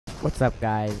What's up,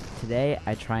 guys? Today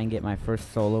I try and get my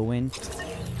first solo win,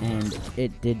 and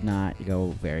it did not go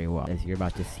very well, as you're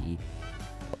about to see.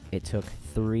 It took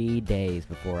 3 days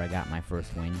before I got my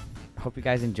first win. Hope you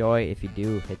guys enjoy. If you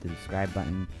do, hit the subscribe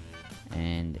button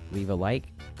and leave a like,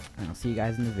 and I'll see you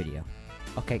guys in the video.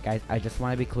 Okay, guys, I just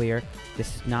want to be clear.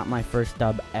 This is not my first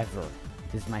dub ever.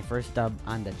 This is my first dub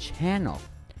on the channel.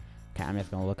 Okay, I'm just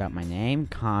gonna look up my name,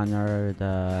 Connor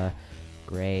the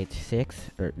Great 6th,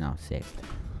 or no, 6th.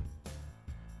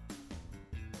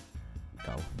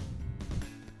 Go.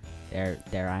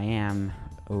 There I am.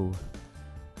 Ooh.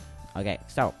 Okay,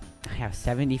 so I have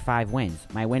 75 wins.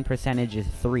 My win percentage is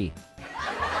 3.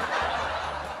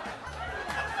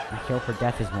 My kill for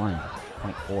death is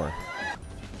 1.4.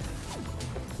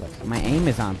 Look, my aim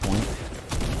is on point.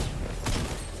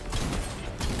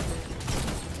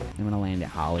 I'm gonna land at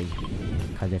Holly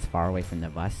because it's far away from the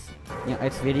bus. You know,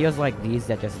 it's videos like these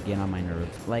that just get on my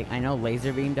nerves. Like, I know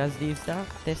Laserbeam does this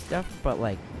stuff, but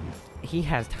like, he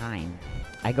has time.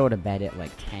 I go to bed at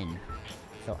like 10,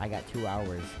 so I got 2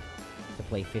 hours to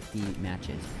play 50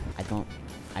 matches. I don't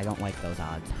like those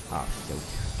odds. Oh shoot!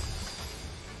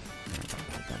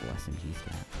 Double SMG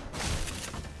stat.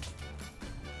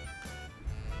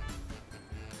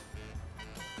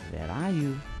 Where are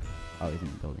you? Oh, he's in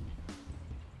the building.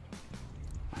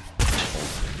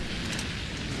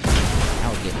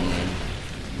 That'll get me in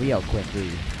real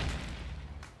quickly.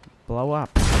 Blow up.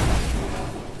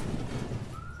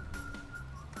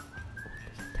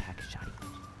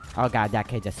 Oh god, that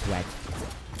kid just sweat.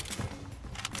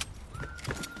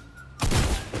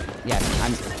 Yes,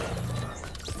 I'm...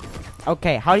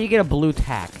 Okay, how do you get a blue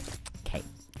tack? Okay.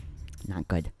 Not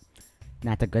good.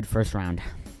 Not a good first round.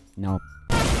 No.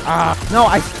 No,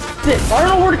 I did. I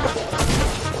don't know where to go.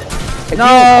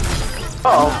 No!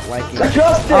 Oh,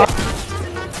 Justin!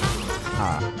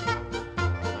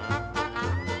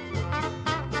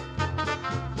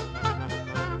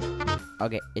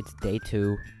 Okay, it's day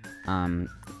 2.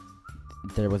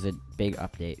 There was a big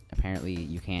update. Apparently,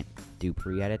 you can't do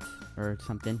pre-edits or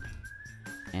something.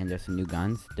 And there's some new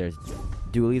guns. There's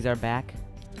dualies are back.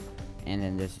 And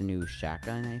then there's a new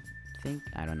shotgun, I think.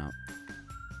 I don't know.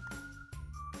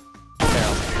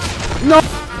 No!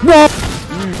 No!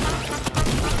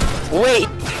 Wait!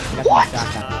 What?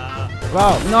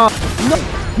 Bro, no! No!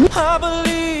 I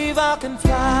believe I can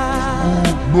fly.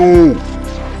 No!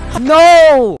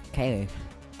 No! Okay,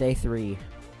 day 3.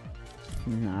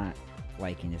 Not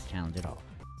liking this challenge at all.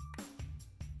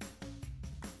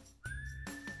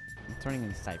 I'm turning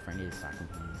into Cypher. I need to stop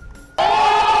complaining.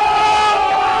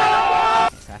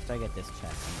 So after I get this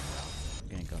chest, I'm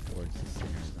gonna go towards the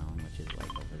center zone, which is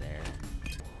like over there.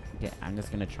 Okay, I'm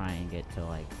just gonna try and get to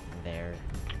like there.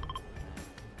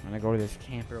 I'm gonna go to this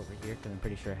camper over here because I'm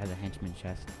pretty sure it has a henchman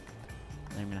chest.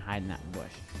 And I'm gonna hide in that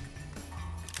bush.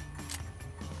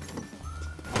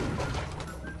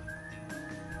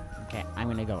 Okay, I'm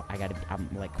gonna go. I'm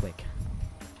like quick.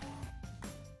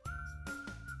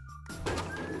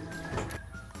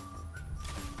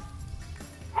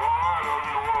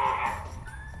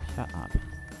 Shut up.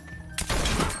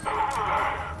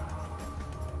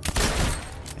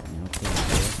 Got no clue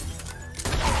here.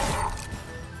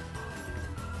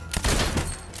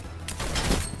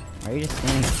 Why are you just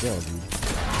standing still, dude?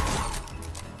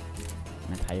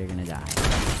 That's how you're gonna die.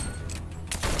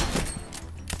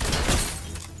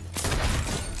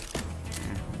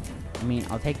 I mean,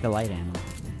 I'll take the light ammo.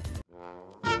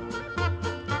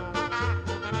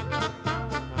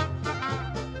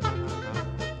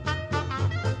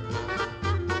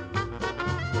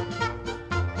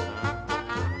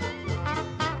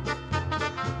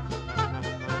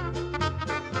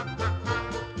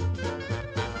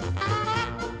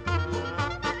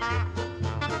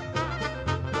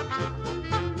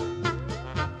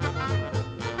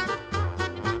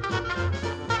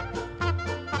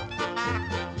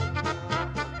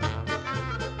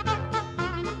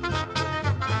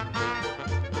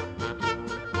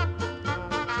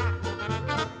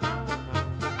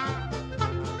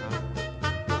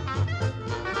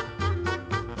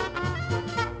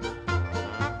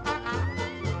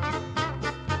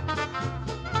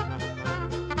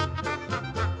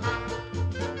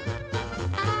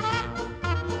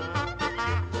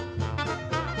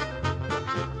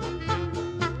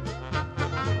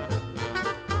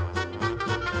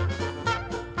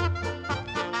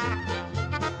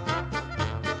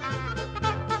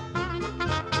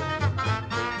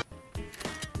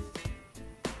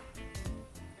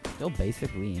 Still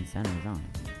basically in center zone.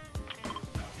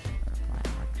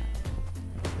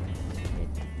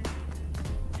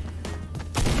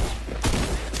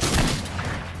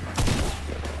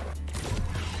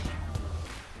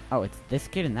 Oh, it's this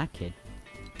kid and that kid.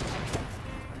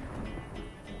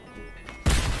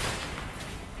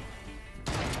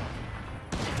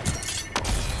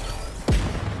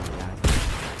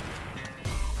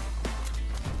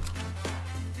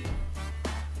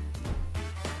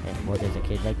 Okay, well, there's a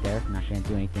kid right there. I'm not gonna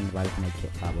do anything about his med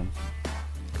kit problem.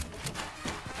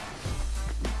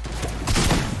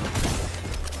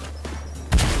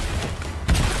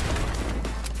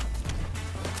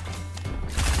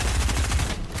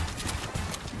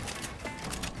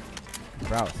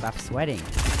 Bro, stop sweating.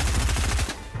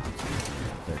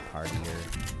 Third party or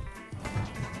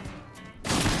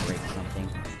break something.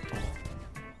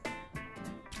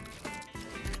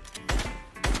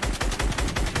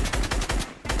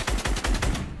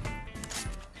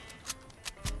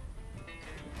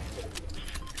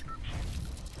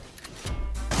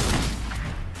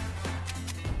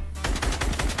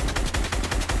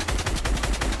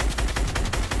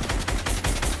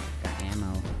 Got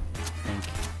ammo, I think.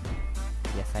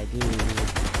 Yes, I do.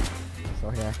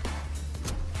 Sorta.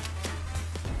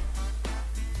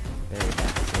 Very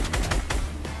bad decision, but...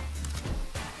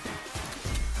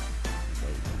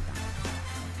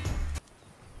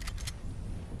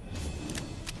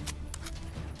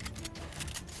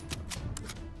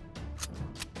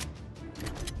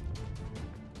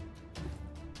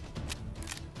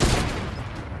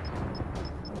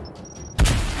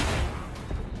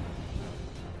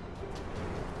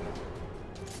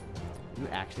 You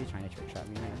actually trying to trick shot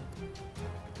me right now?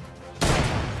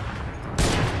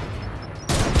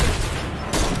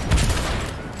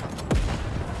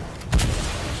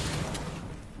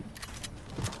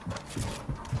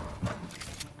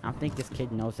 I don't think this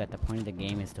kid knows that the point of the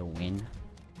game is to win.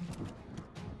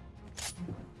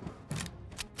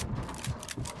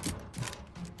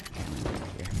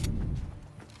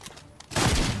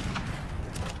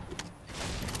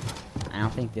 I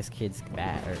don't think this kid's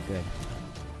bad or good.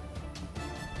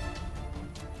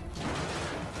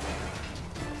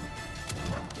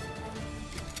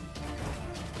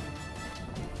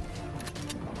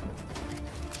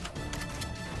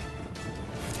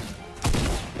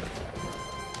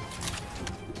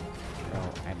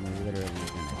 I'm literally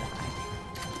gonna die.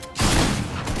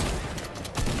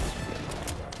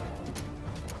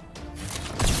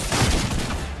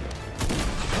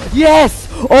 Yes!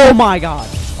 Oh my god!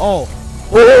 Oh!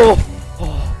 Oh!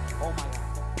 Oh! Oh my god.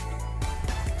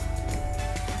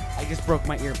 I just broke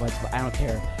my earbuds, but I don't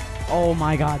care. Oh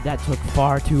my god, that took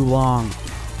far too long.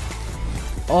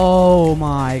 Oh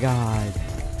my god.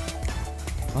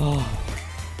 Oh.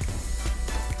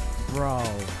 Bro.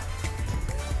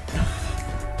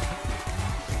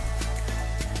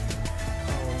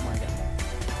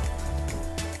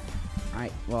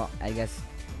 Alright, well, I guess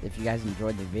if you guys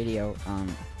enjoyed the video,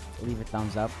 leave a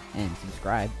thumbs up and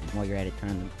subscribe. And while you're at it, turn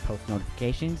on the post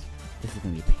notifications. This is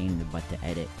going to be a pain in the butt to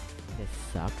edit. This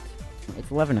sucked.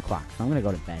 It's 11 o'clock, so I'm going to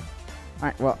go to bed.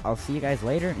 Alright, well, I'll see you guys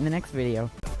later in the next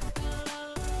video.